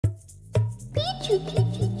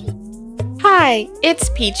Hi, it's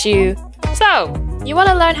Pichu. So, you want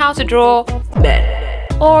to learn how to draw men?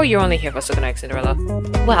 Or you're only here for Sukuna x Cinderella?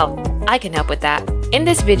 Well, I can help with that. In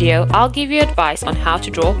this video, I'll give you advice on how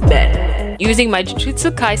to draw men, using my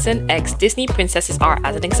Jujutsu Kaisen x Disney Princesses art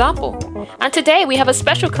as an example. And today we have a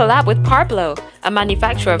special collab with Parblo, a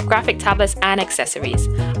manufacturer of graphic tablets and accessories.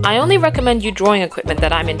 I only recommend you drawing equipment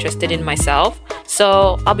that I'm interested in myself,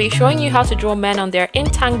 so I'll be showing you how to draw men on their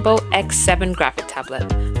INTANGBOX7 graphic tablet,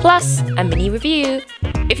 plus a mini review.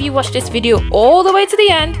 If you watch this video all the way to the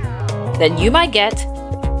end, then you might get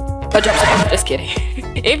a drop zone. Just kidding.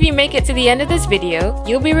 If you make it to the end of this video,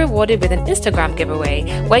 you'll be rewarded with an Instagram giveaway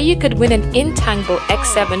where you could win an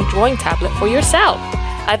INTANGBOX7 drawing tablet for yourself.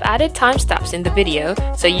 I've added timestamps in the video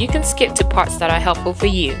so you can skip to parts that are helpful for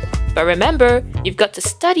you. But remember, you've got to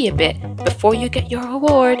study a bit before you get your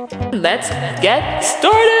reward. Let's get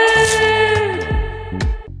started!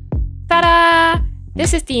 Ta-da!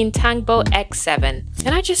 This is the INTANGBOX7.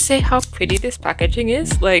 Can I just say how pretty this packaging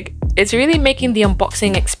is? Like, it's really making the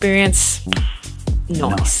unboxing experience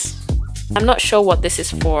nice. I'm not sure what this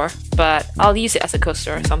is for, but I'll use it as a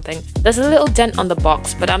coaster or something. There's a little dent on the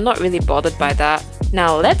box, but I'm not really bothered by that.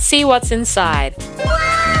 Now let's see what's inside.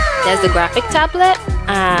 There's the graphic tablet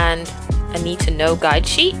and a need to know guide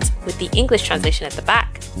sheet with the English translation at the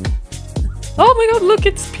back. Oh my god, look,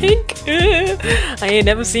 it's pink! I ain't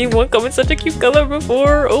never seen one come in such a cute color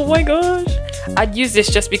before. Oh my gosh. I'd use this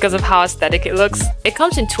just because of how aesthetic it looks. It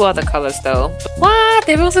comes in 2 other colors though. What?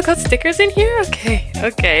 They've also got stickers in here?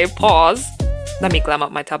 Okay, pause. Let me glam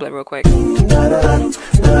up my tablet real quick.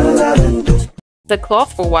 The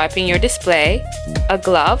cloth for wiping your display, a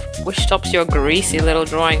glove which stops your greasy little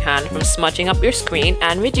drawing hand from smudging up your screen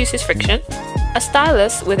and reduces friction, a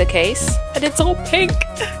stylus with a case, and it's all pink,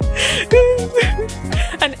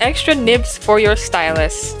 and extra nibs for your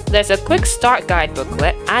stylus. There's a quick start guide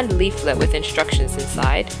booklet and leaflet with instructions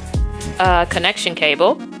inside, a connection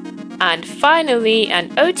cable, and finally an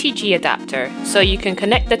OTG adapter so you can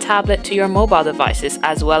connect the tablet to your mobile devices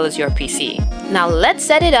as well as your PC. Now let's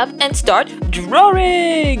set it up and start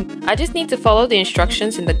drawing! I just need to follow the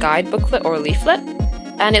instructions in the guide booklet or leaflet,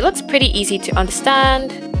 and it looks pretty easy to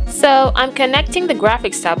understand. So I'm connecting the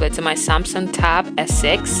graphics tablet to my Samsung Tab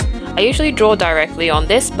S6. I usually draw directly on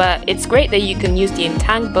this, but it's great that you can use the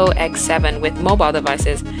INTANGBOX7 with mobile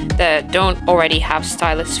devices that don't already have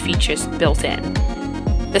stylus features built in.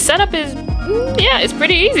 The setup is, it's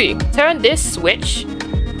pretty easy. Turn this switch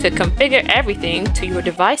to configure everything to your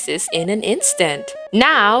devices in an instant.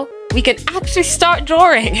 Now, we can actually start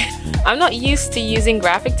drawing. I'm not used to using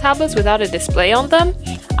graphic tablets without a display on them.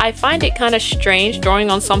 I find it kind of strange drawing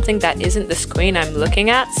on something that isn't the screen I'm looking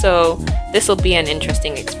at, so this will be an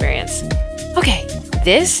interesting experience. Okay,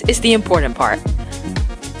 this is the important part.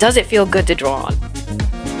 Does it feel good to draw on?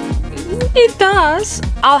 It does.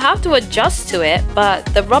 I'll have to adjust to it, but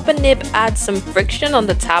the rubber nib adds some friction on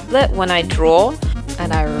the tablet when I draw,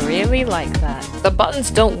 and I really like that. The buttons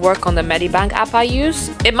don't work on the Medibank app I use.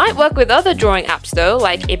 It might work with other drawing apps though,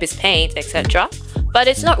 like Ibis Paint, etc. But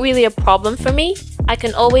it's not really a problem for me. I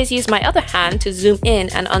can always use my other hand to zoom in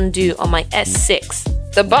and undo on my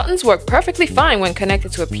S6. The buttons work perfectly fine when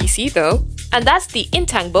connected to a PC though. And that's the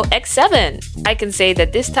INTANGBOX7. I can say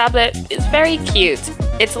that this tablet is very cute.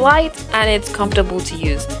 It's light and it's comfortable to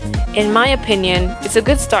use. In my opinion, it's a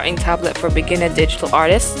good starting tablet for beginner digital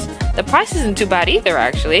artists. The price isn't too bad either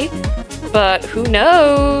actually. But who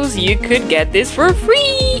knows, you could get this for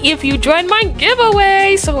free if you join my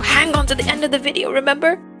giveaway. So hang on to the end of the video,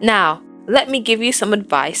 remember? Now, let me give you some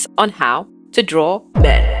advice on how to draw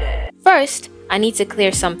men. First, I need to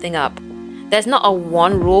clear something up. There's not a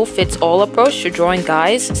one-rule-fits-all approach to drawing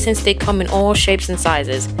guys since they come in all shapes and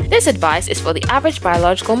sizes. This advice is for the average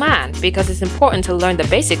biological man because it's important to learn the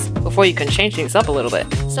basics before you can change things up a little bit.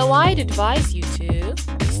 So I'd advise you to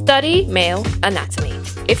study male anatomy.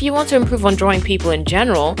 If you want to improve on drawing people in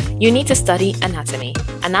general, you need to study anatomy.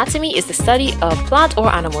 Anatomy is the study of plant or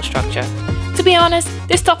animal structure. To be honest,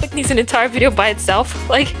 this topic needs an entire video by itself.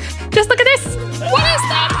 Like, just look at this! What is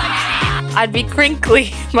that? I'd be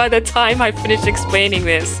crinkly by the time I finish explaining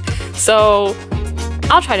this. So,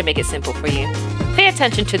 I'll try to make it simple for you. Pay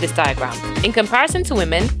attention to this diagram. In comparison to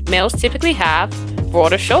women, males typically have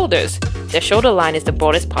broader shoulders. Their shoulder line is the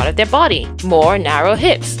broadest part of their body. More narrow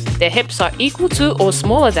hips. Their hips are equal to or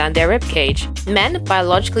smaller than their rib cage. Men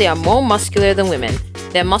biologically are more muscular than women.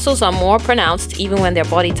 Their muscles are more pronounced even when their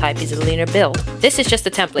body type is a leaner build. This is just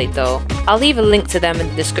a template though. I'll leave a link to them in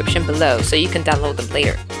the description below so you can download them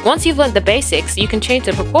later. Once you've learned the basics, you can change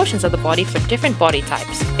the proportions of the body for different body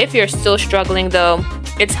types. If you're still struggling though,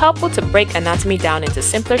 it's helpful to break anatomy down into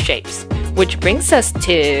simpler shapes. Which brings us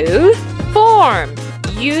to form.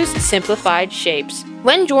 Use simplified shapes.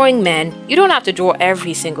 When drawing men, you don't have to draw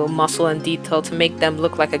every single muscle and detail to make them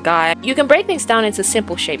look like a guy. You can break things down into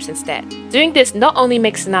simple shapes instead. Doing this not only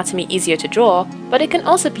makes anatomy easier to draw, but it can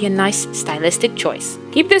also be a nice stylistic choice.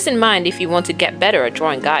 Keep this in mind if you want to get better at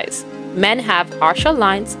drawing guys. Men have harsher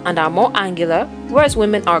lines and are more angular, whereas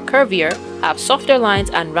women are curvier, have softer lines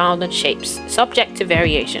and rounded shapes, subject to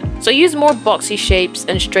variation. So use more boxy shapes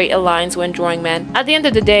and straighter lines when drawing men. At the end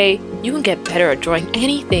of the day, you can get better at drawing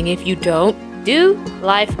anything if you don't do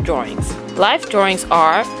life drawings. Life drawings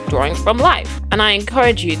are drawings from life, and I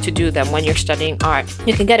encourage you to do them when you're studying art.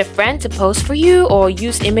 You can get a friend to pose for you or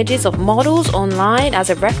use images of models online as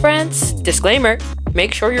a reference. Disclaimer: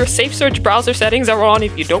 make sure your safe search browser settings are on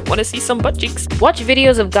if you don't want to see some butt cheeks. Watch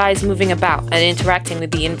videos of guys moving about and interacting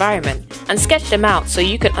with the environment, and sketch them out so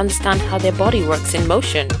you can understand how their body works in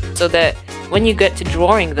motion, so that when you get to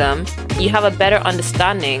drawing them, you have a better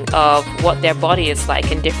understanding of what their body is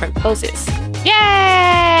like in different poses.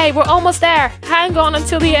 Yay! We're almost there! Hang on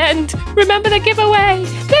until the end! Remember the giveaway!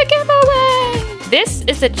 The giveaway! This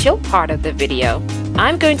is the chill part of the video.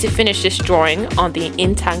 I'm going to finish this drawing on the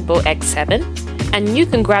INTANGBOX7, and you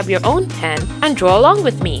can grab your own pen and draw along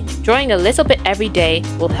with me. Drawing a little bit every day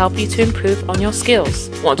will help you to improve on your skills.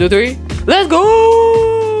 1, 2, 3, let's go!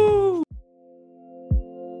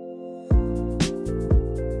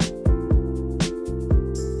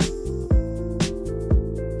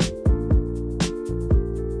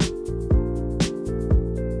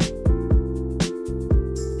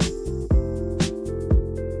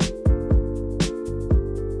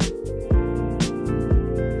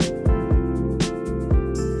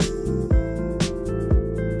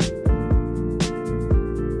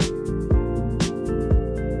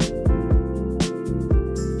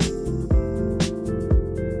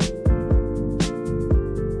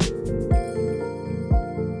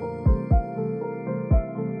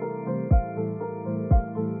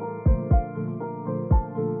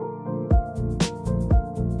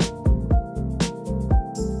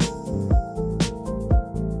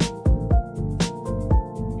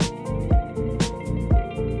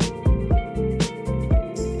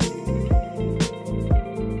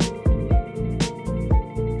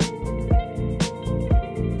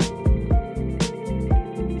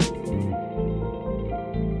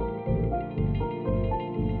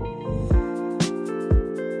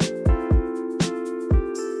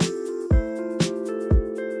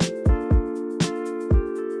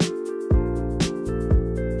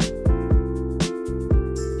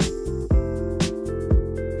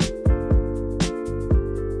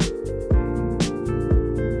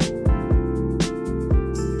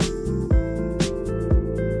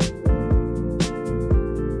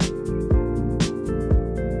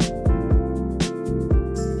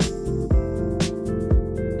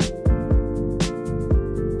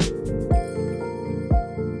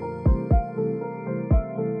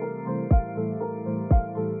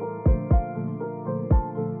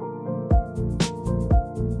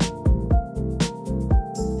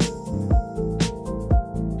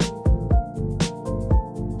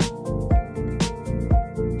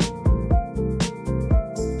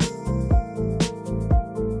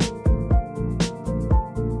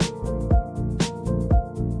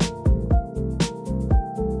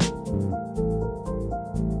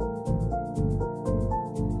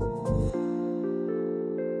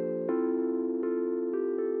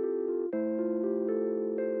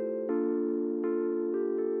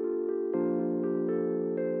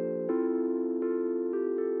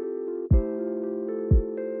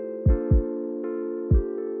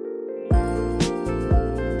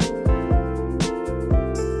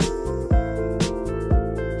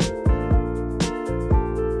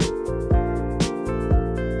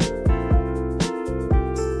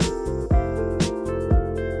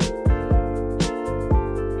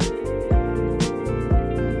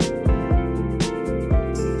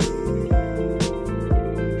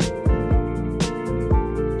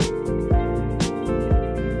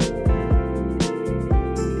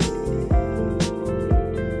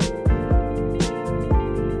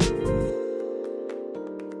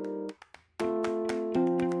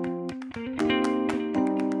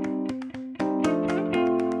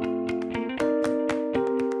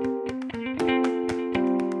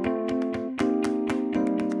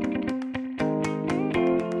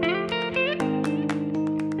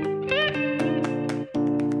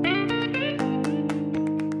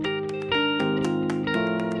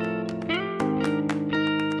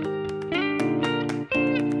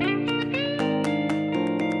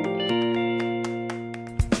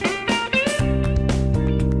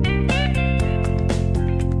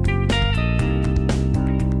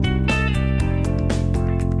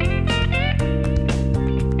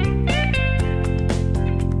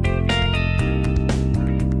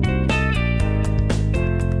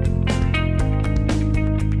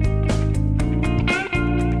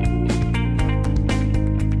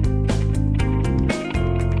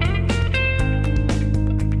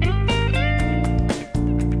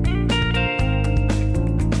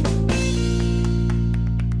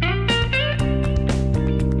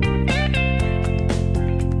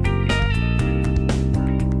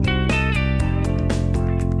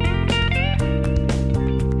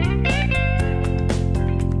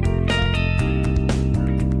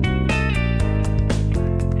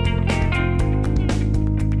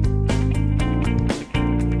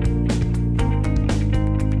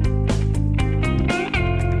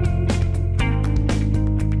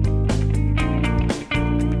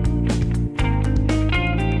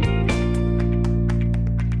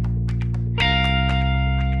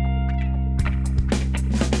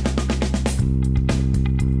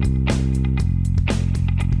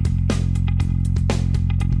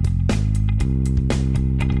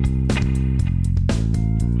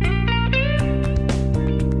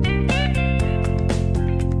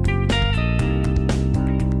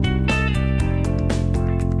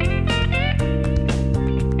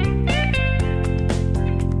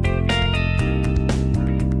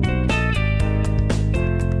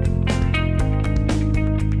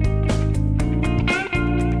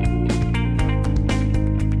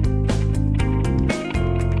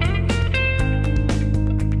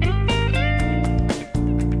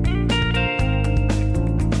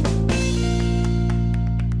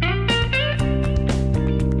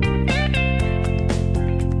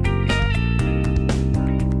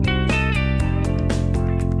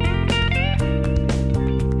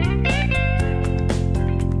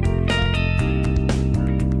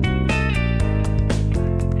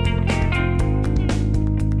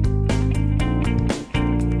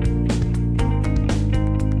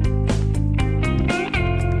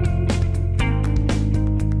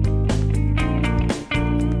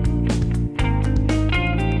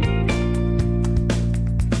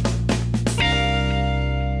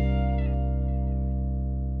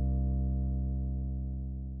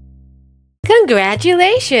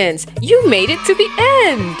 Congratulations! You made it to the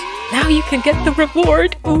end! Now you can get the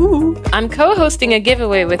reward. Ooh. I'm co-hosting a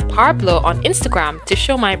giveaway with Parblo on Instagram to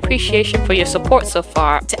show my appreciation for your support so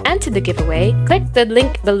far. To enter the giveaway, click the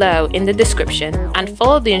link below in the description and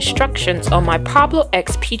follow the instructions on my Parblo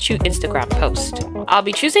x Pichu Instagram post. I'll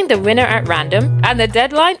be choosing the winner at random and the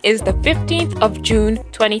deadline is the 15th of June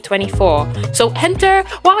 2024. So enter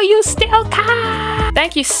while you still can!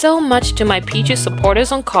 Thank you so much to my Peaches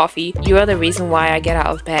supporters on Coffee. You are the reason why I get out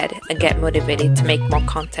of bed and get motivated to make more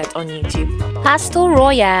content on YouTube. Pastel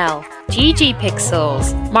Royale, GG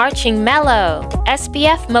Pixels, Marching Mellow,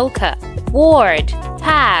 SPF Mocha, Ward,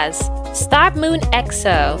 Paz, Star Moon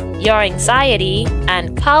EXO, Your Anxiety,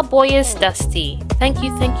 and Cowboyist Dusty. Thank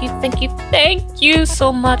you, thank you, thank you, thank you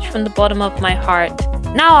so much from the bottom of my heart.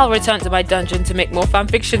 Now I'll return to my dungeon to make more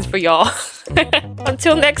fanfictions for y'all.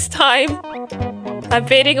 Until next time, I'm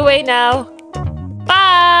fading away now.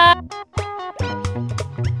 Bye!